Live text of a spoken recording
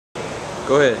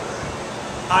Go ahead.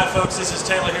 Hi folks, this is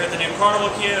Taylor here at the new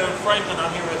Carnival Kia of Franklin. I'm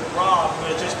here with Rob,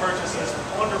 who has just purchased this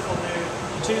wonderful new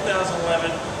 2011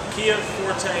 Kia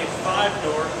Forte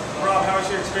 5-door. Rob, how was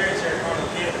your experience here at Carnival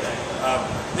Kia today?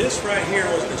 This right here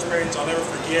was an experience I'll never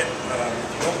forget. If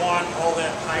you don't want all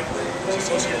that hype that's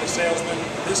associated with salesmen,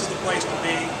 this is the place to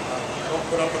be. Don't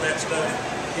put up with that stuff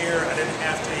here. I didn't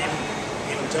have to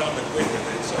even tell them to quit with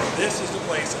it. So this is the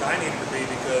place that I needed to be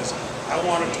because I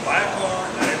wanted to buy a car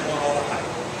and I didn't want all the hype.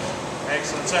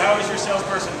 Excellent. So how was your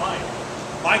salesperson, Mike?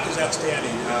 Mike is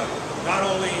outstanding. Not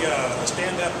only a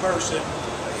stand-up person,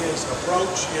 his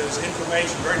approach, his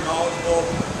information, very knowledgeable,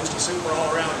 just a super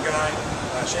all-around guy.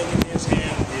 Shaking his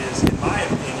hand is, in my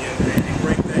opinion, a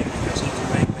great thing because he can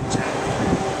make things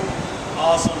happen.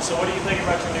 Awesome. So what do you think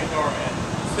about your new car, man?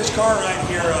 This car right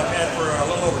here I've had for a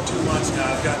little over 2 months now.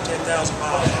 I've got 10,000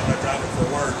 miles on it. I drive it for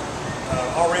work.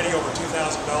 Already over $2,000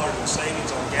 in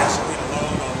savings on gasoline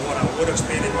alone on what I would have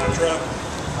spent in my truck.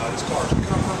 This car is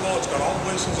comfortable. It's got all the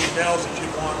whistles and bells that you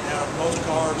want out of most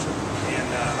cars. And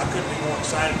I couldn't be more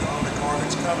excited to own a car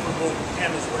that's comfortable,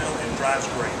 handles well, and drives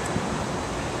great.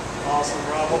 Awesome,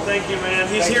 Rob. Well, thank you, man.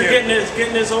 He's here getting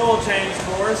his oil changed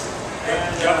for us.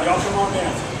 Y'all come on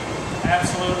down.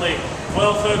 Absolutely.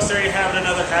 Well, folks, there you have it,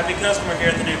 another happy customer here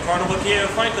at the new Carnival Kia of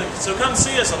Franklin. So come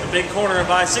see us on the big corner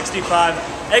of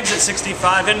I-65, exit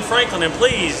 65 in Franklin. And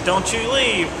please, don't you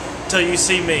leave till you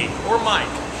see me or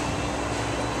Mike.